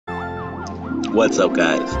What's up,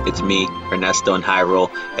 guys? It's me, Ernesto and Hyrule,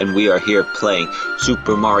 and we are here playing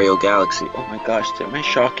Super Mario Galaxy. Oh my gosh, am I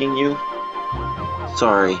shocking you?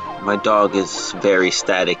 Sorry, my dog is very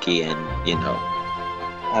staticky and, you know,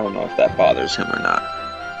 I don't know if that bothers him or not.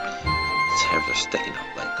 His hairs are sticking up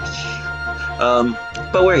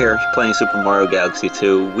like... But we're here playing Super Mario Galaxy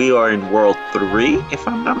 2. We are in World 3, if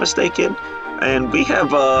I'm not mistaken, and we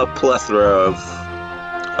have a plethora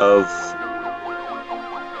of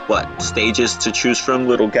stages to choose from,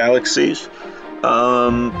 little galaxies.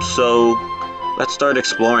 So let's start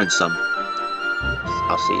exploring some.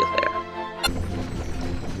 I'll see you there.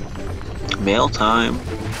 Mail time.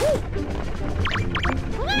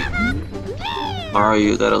 Mario,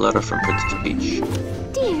 you got a letter from Princess Peach.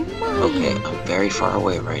 Dear Mario. Okay, I'm very far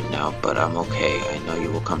away right now, but I'm okay. I know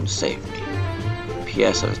you will come to save me.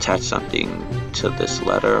 P.S. I've attached something to this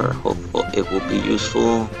letter. Hopefully it will be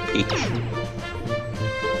useful. Peach.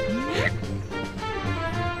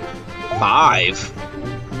 5?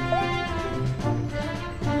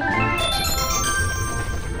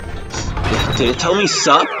 Did it tell me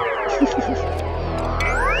sup?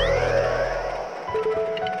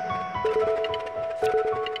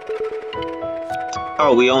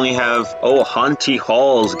 Oh, we only have... Oh, Haunty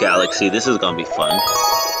Halls Galaxy. This is gonna be fun.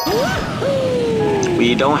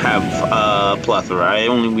 We don't have plethora.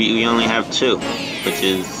 We only have 2, which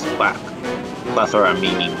is whack. Plethora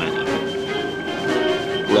meaning many.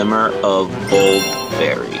 Glimmer of Bold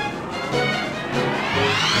Berry.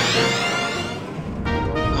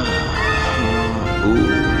 Ooh.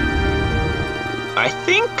 I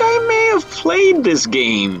think I may have played this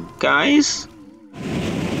game, guys.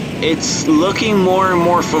 It's looking more and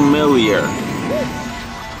more familiar.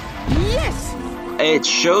 Yes. It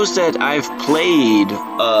shows that I've played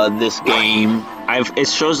this game. It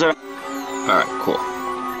shows that. All right, cool.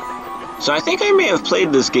 So I think I may have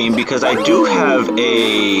played this game because I do have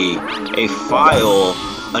a file,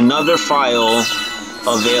 another file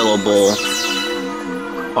available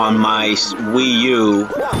on my Wii U,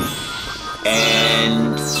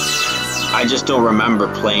 and I just don't remember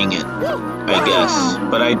playing it, I guess.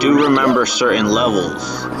 But I do remember certain levels.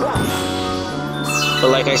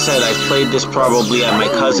 But like I said, I played this probably at my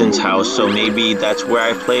cousin's house, so maybe that's where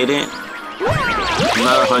I played it. I'm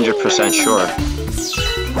not 100% sure.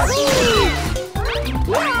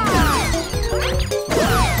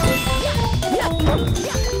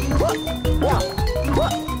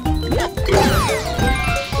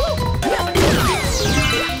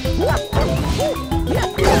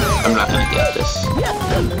 I'm not gonna get this.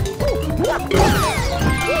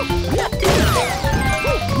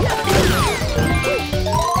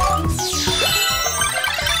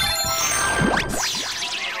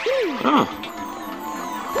 Oh.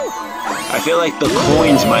 I feel like the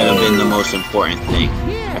coins might have been the most important thing.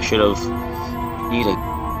 I should have...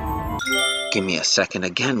 Give me a second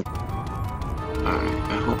again. Alright,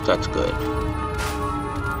 I hope that's good.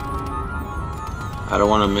 I don't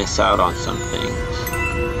want to miss out on some things.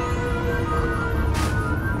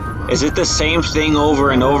 Is it the same thing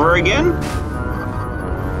over and over again?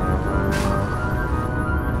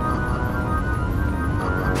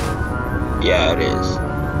 Yeah, it is.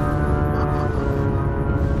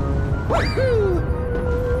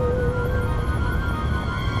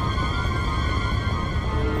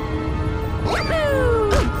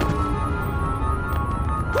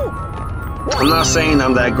 I'm not saying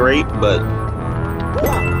I'm that great, but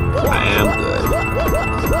I am good.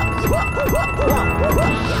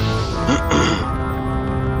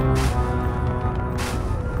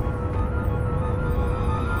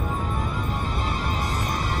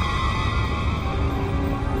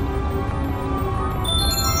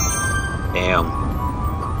 Damn.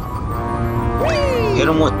 Hit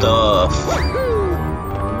him with the...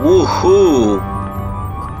 Woohoo!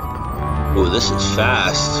 Ooh, this is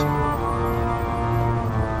fast.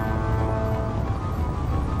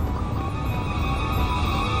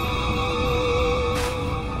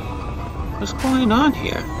 What's going on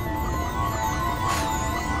here?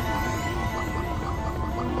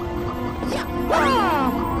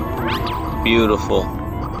 Beautiful. Beautiful.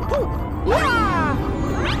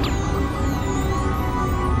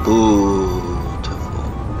 Ooh.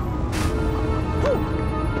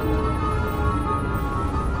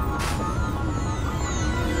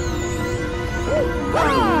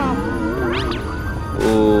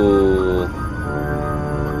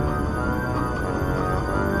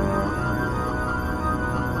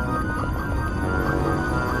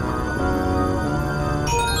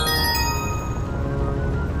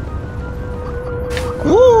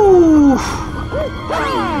 Woo!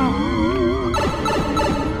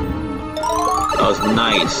 That was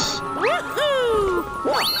nice.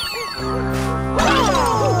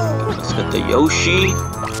 Let's get the Yoshi.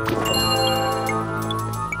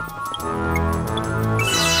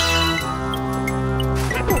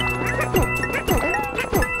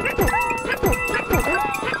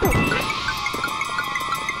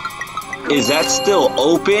 Is that still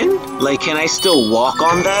open? Like, can I still walk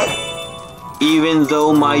on that? Even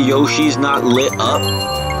though my Yoshi's not lit up?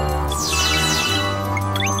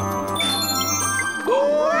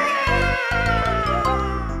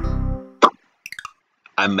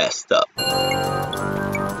 I messed up.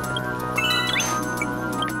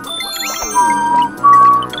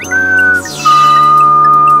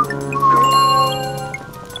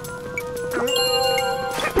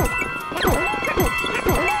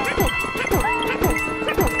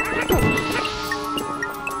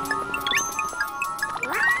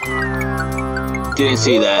 Didn't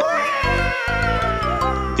see that.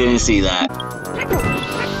 Didn't see that.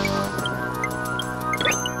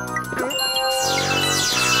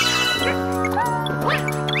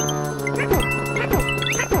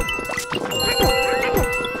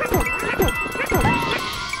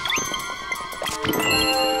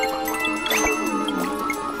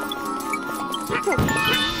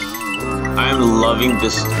 I'm loving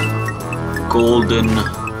this golden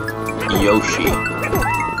Yoshi.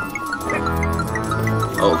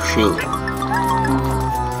 Oh shoot.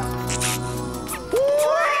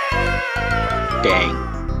 Dang.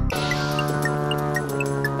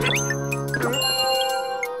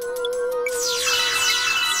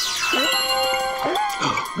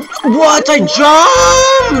 What? I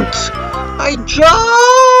jumped! I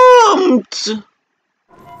jumped!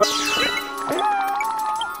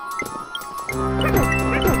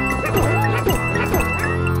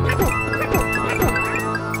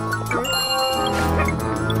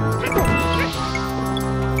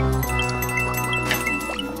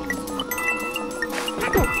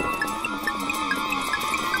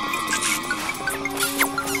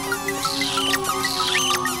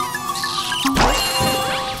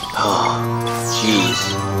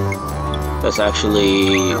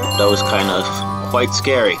 That was kind of quite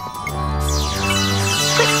scary.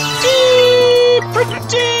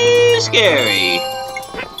 Pretty scary.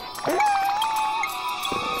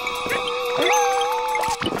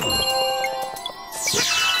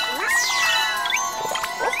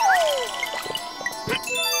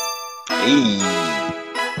 Hey.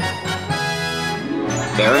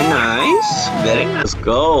 Very nice. Very nice. Let's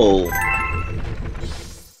go.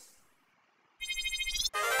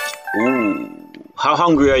 Ooh. How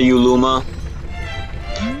hungry are you, Luma?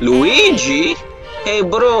 Luigi? Hey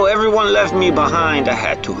bro, everyone left me behind. I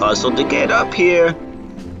had to hustle to get up here.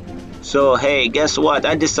 So hey, guess what?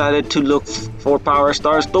 I decided to look for Power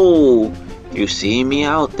Stars too. If you see me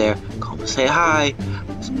out there, come say hi.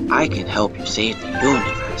 So I can help you save the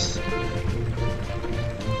universe.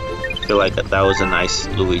 I feel like that was a nice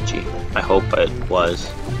Luigi. I hope it was.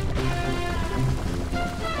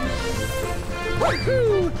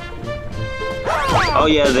 Oh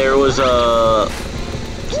yeah, there was a...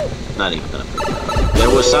 Not even gonna... There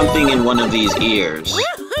was something in one of these ears.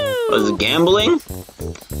 Was it gambling?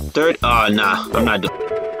 Oh, nah, I'm not doing...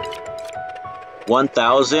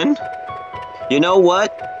 1,000? You know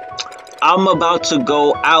what? I'm about to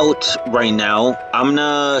go out right now. I'm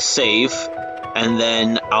gonna save. And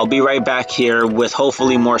then I'll be right back here with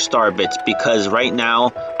hopefully more star bits. Because right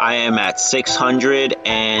now, I am at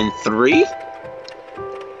 603.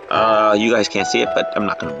 You guys can't see it, but I'm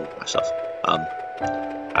not gonna move myself.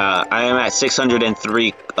 I am at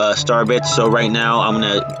 603 star bits, so right now I'm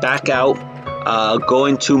gonna back out, go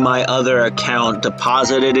into my other account,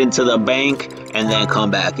 deposit it into the bank, and then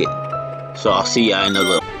come back in. So I'll see ya in a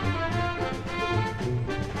little.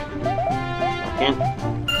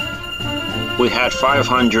 We had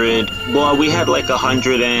 500. Well, we had like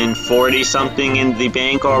 140 something in the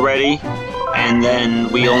bank already. And then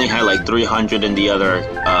we only had like 300 in the other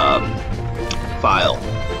file.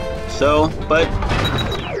 So, but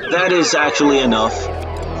that is actually enough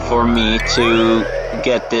for me to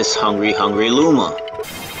get this hungry Luma.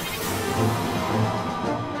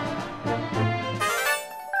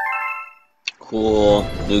 Cool,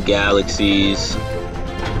 new galaxies.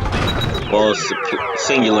 Well, it's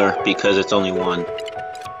singular because it's only one.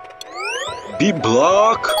 Beat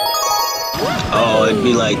block. Oh, it'd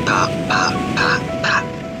be like pop, pop, pop, pop,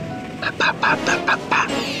 pop, pop, pop, pop, pop, pop.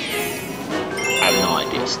 I have no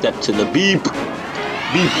idea. Step to the beep,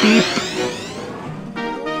 beep, beep.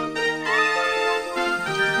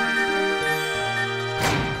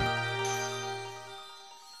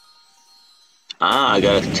 Ah, I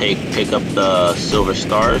gotta pick up the silver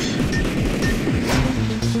stars.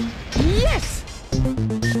 Yes.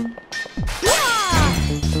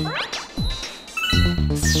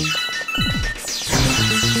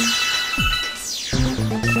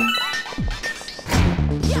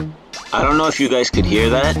 know if you guys could hear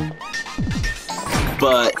that,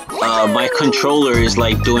 but my controller is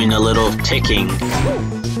like doing a little ticking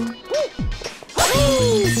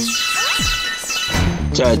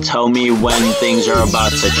to tell me when things are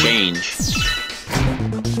about to change.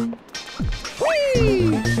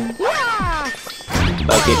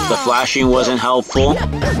 Like if the flashing wasn't helpful.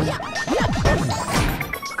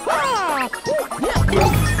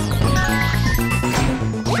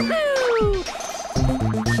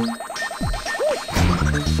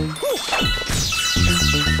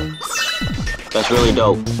 That's really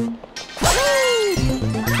dope.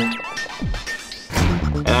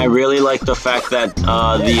 And I really like the fact that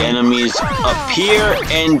the enemies appear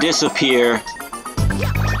and disappear.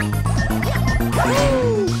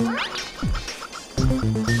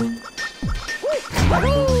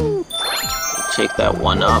 Take that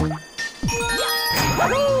one up.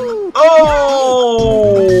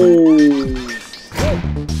 Oh!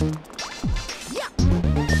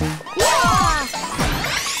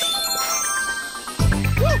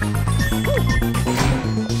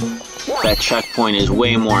 That checkpoint is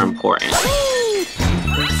way more important.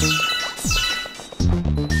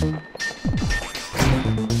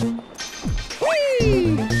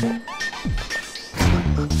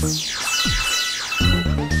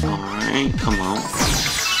 Alright, come on.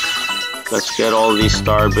 Let's get all these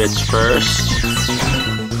star bits first.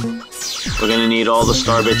 We're gonna need all the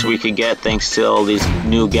star bits we could get thanks to all these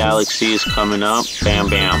new galaxies coming up. Bam,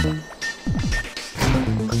 bam.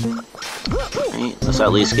 Right, let's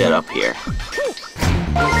at least get up here.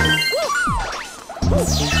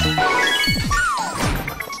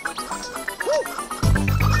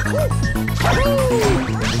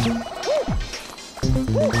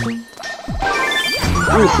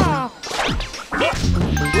 Oof.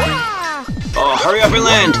 Oh, hurry up and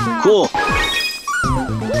land! Cool.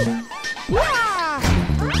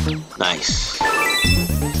 Nice.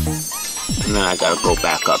 And then I gotta go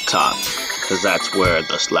back up top, because that's where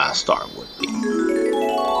this last star would be.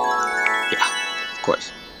 Yeah, of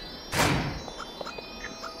course.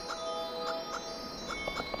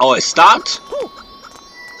 Oh, it stopped?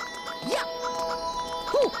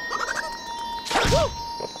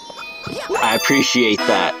 I appreciate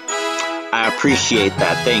that. I appreciate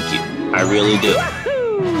that. Thank you. I really do.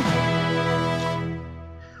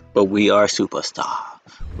 But we are superstar.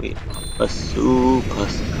 We are a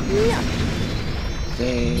superstar.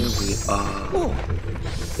 There we are.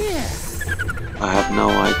 I have no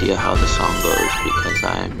idea how the song goes because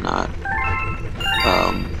I am not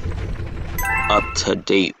up to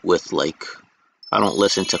date with, like, I don't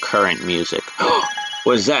listen to current music.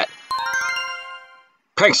 What is that?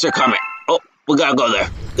 Prankster Comet! Oh, we gotta go there.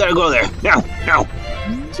 Gotta go there. Now! Now!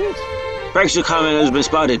 Prankster Comet has been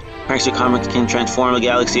spotted. Prankster Comet can transform a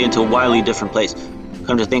galaxy into a wildly different place.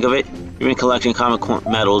 Come to think of it, you've been collecting comic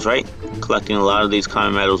medals, right? Collecting a lot of these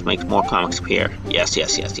comic medals makes more comics appear. Yes,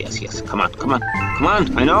 yes, yes, yes, yes. Come on, come on, come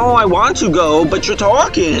on. I know I want to go, but you're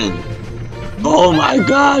talking. Oh my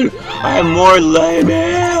god, I have more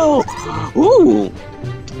mail. Ooh.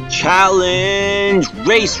 Challenge,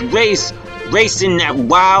 race, race. Race in that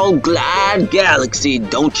wild glide galaxy.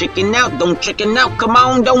 Don't chicken out, don't chicken out. Come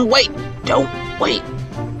on, don't wait. Don't wait.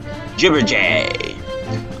 Jibberjay.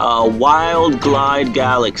 Wild glide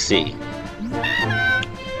galaxy.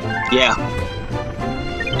 Yeah.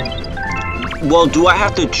 Well, do I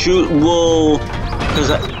have to choose? Well,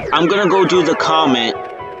 because I'm gonna go do the comet.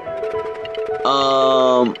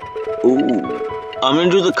 I'm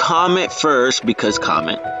gonna do the comet first because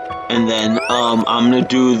comet, and then I'm gonna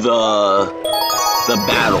do the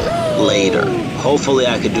battle later. Hopefully,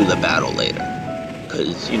 I could do the battle later,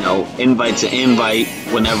 because you know, invite's an invite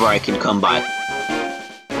whenever I can come by.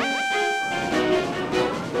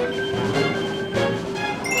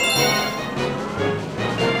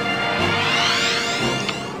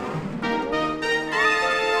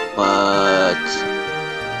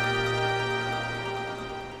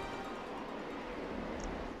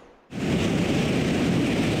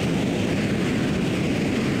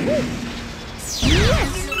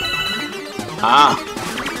 Ah,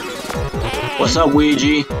 what's up,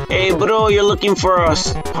 Ouija? Hey, bro, you're looking for a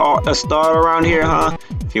star around here, huh?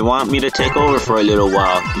 If you want me to take over for a little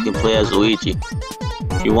while, you can play as Luigi.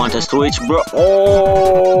 You want to switch, bro?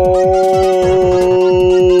 Oh,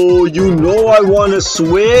 you know I want to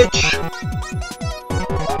switch.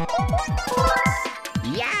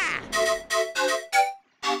 Yeah.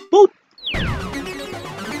 Boop.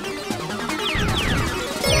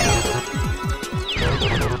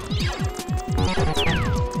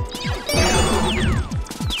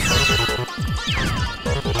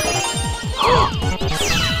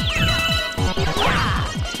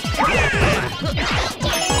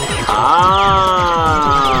 Ah!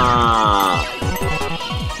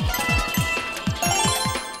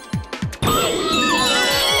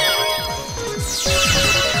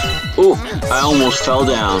 Ooh, I almost fell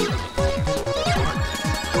down.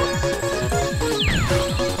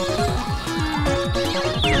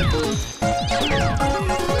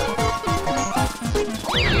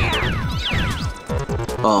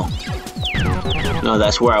 Oh. No,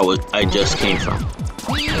 that's where I just came from.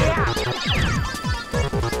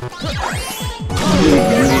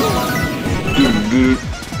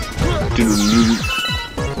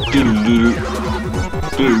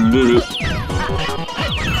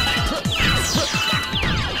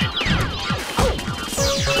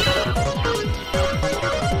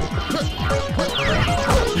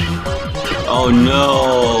 Oh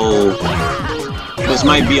no! This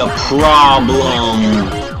might be a problem.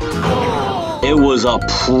 It was a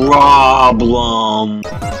problem.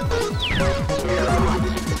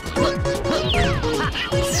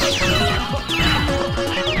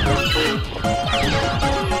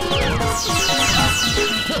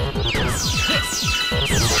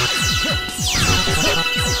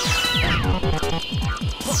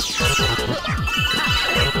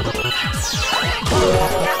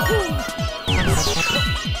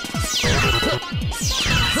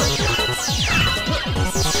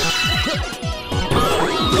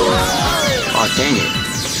 Oh, dang it.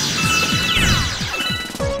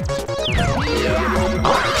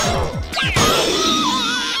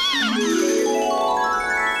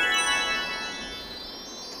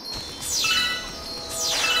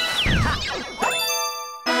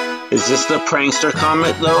 Is this the prankster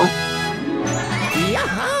comet, though?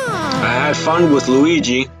 I had fun with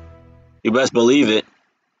Luigi. You best believe it.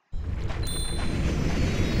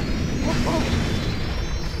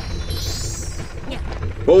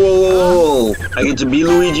 Whoa, whoa, whoa, whoa! I get to be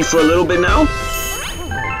Luigi for a little bit now?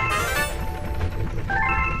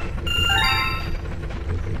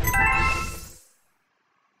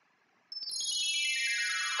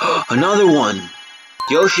 Another one!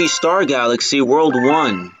 Yoshi Star Galaxy World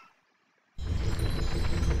 1.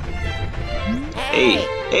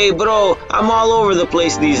 Hey bro, I'm all over the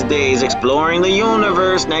place these days, exploring the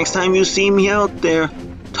universe. Next time you see me out there,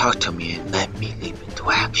 talk to me and let me leap into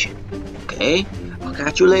action. Okay? I'll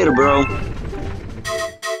catch you later, bro.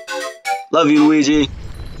 Love you, Luigi.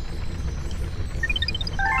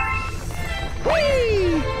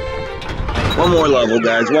 One more level,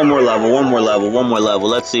 guys. One more level. One more level. One more level.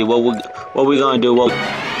 Let's see what we gonna do. Well,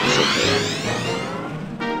 it's okay.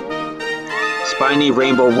 Spiny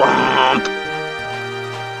Rainbow Romp.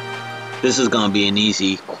 This is gonna be an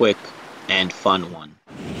easy, quick, and fun one.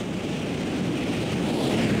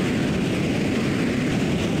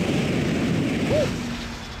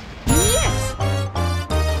 Yes.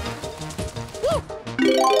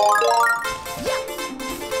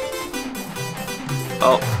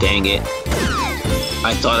 Oh, dang it.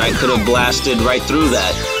 I thought I could have blasted right through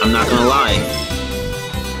that. I'm not gonna lie.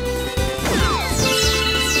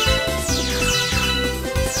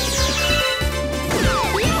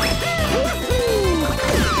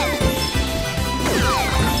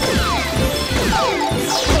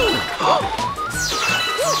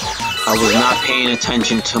 I was not paying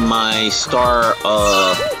attention to my star,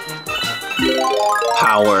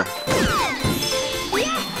 power.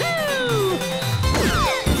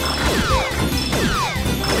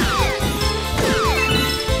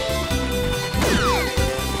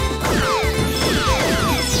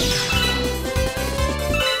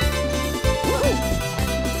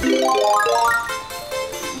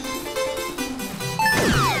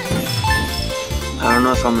 I don't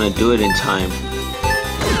know if I'm gonna do it in time.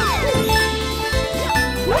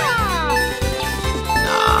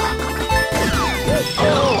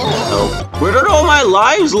 Oh, where did all my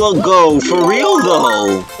lives go? For real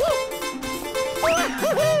though.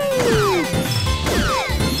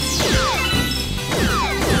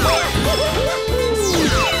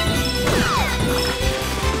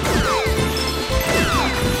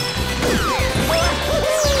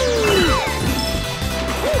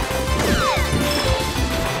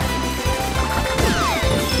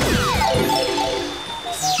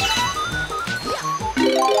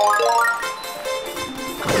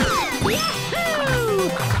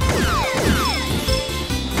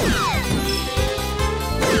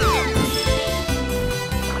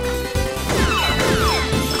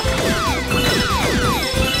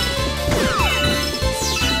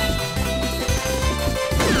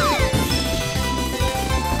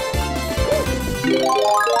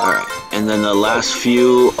 Alright, and then the last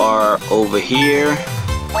few are over here.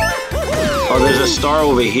 Oh, there's a star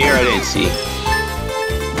over here I didn't see.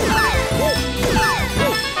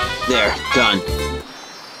 There, done.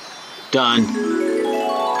 Done.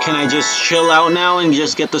 Can I just chill out now and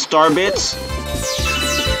just get the star bits?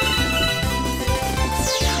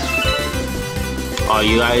 Oh,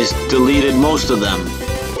 you guys deleted most of them.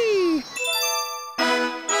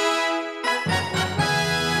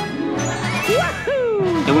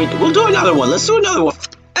 And we'll do another one. Let's do another one.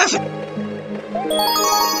 F it.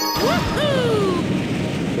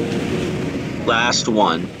 Last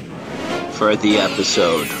one for the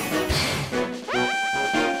episode.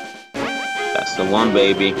 That's the one,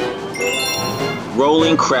 baby.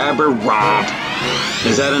 Rolling Crabber Romp.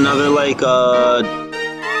 Is that another like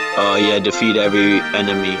yeah, defeat every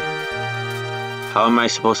enemy. How am I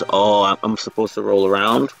supposed to? Oh, I'm supposed to roll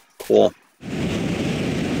around? Cool.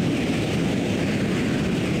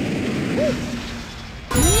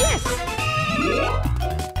 Yes.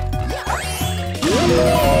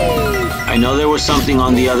 I know there was something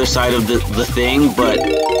on the other side of the thing, but...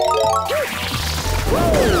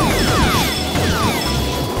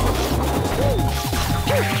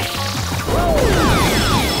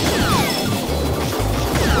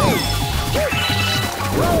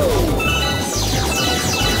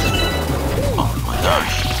 Oh my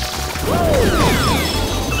gosh.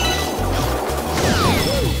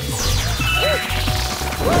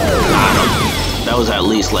 Got him. That was at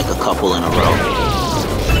least like a couple in a row.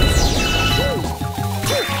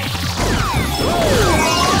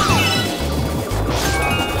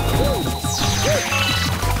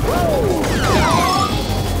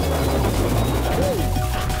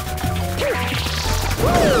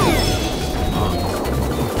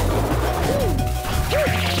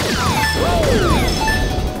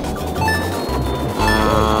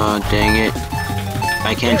 Dang it.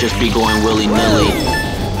 I can't just be going willy-nilly.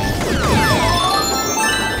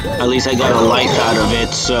 At least I got a life out of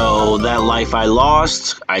it, so that life I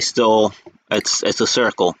lost, I still... It's a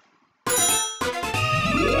circle.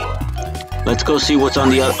 Let's go see what's on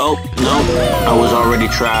the other... Oh, no. I was already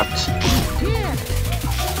trapped.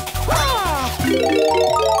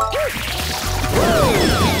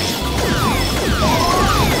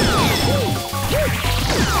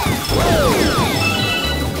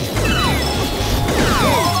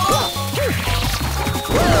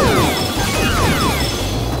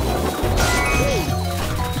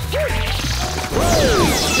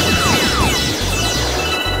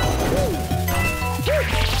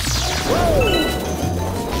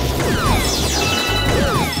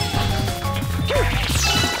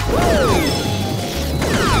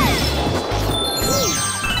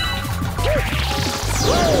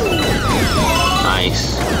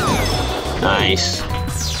 Nice. Nice.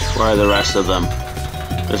 Where are the rest of them?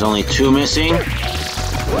 There's only 2 missing?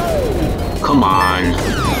 Come on.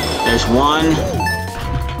 There's one.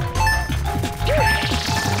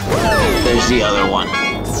 There's the other one.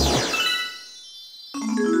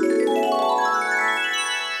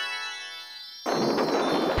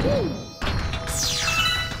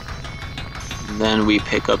 Then we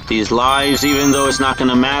pick up these lives, even though it's not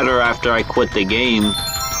gonna matter after I quit the game.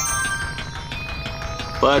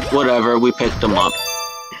 But whatever, we picked them up.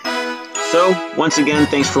 So, once again,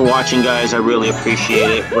 thanks for watching, guys. I really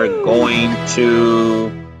appreciate it. We're going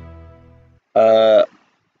to...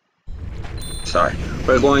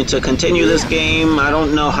 We're going to continue this game. I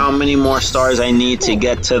don't know how many more stars I need to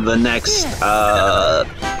get to the next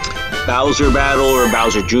Bowser battle or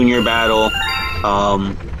Bowser Jr. battle.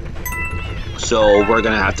 So we're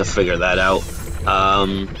gonna have to figure that out.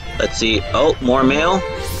 Let's see. Oh, more mail.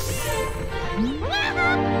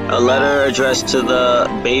 A letter addressed to the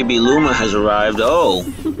baby Luma has arrived. Oh,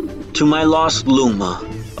 to my lost Luma.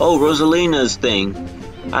 Oh, Rosalina's thing.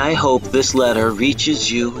 I hope this letter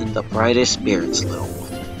reaches you in the brightest spirits, little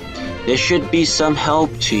one. This should be some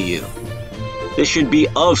help to you. This should be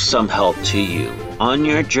of some help to you on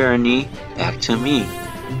your journey back to me.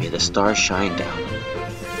 May the stars shine down.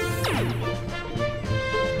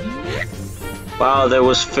 Wow, there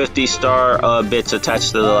was 50 star bits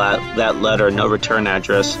attached to that letter. No return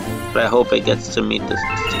address, but I hope it gets to meet this.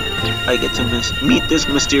 I get to meet this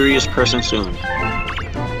mysterious person soon.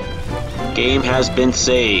 Game has been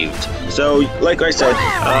saved. So, like I said,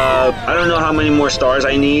 I don't know how many more stars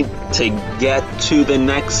I need to get to the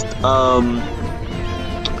next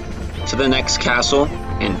castle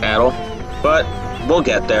in battle, but we'll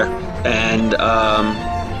get there. And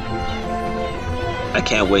I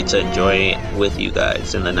can't wait to enjoy it with you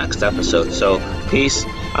guys in the next episode. So, peace.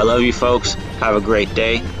 I love you folks. Have a great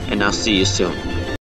day, and I'll see you soon.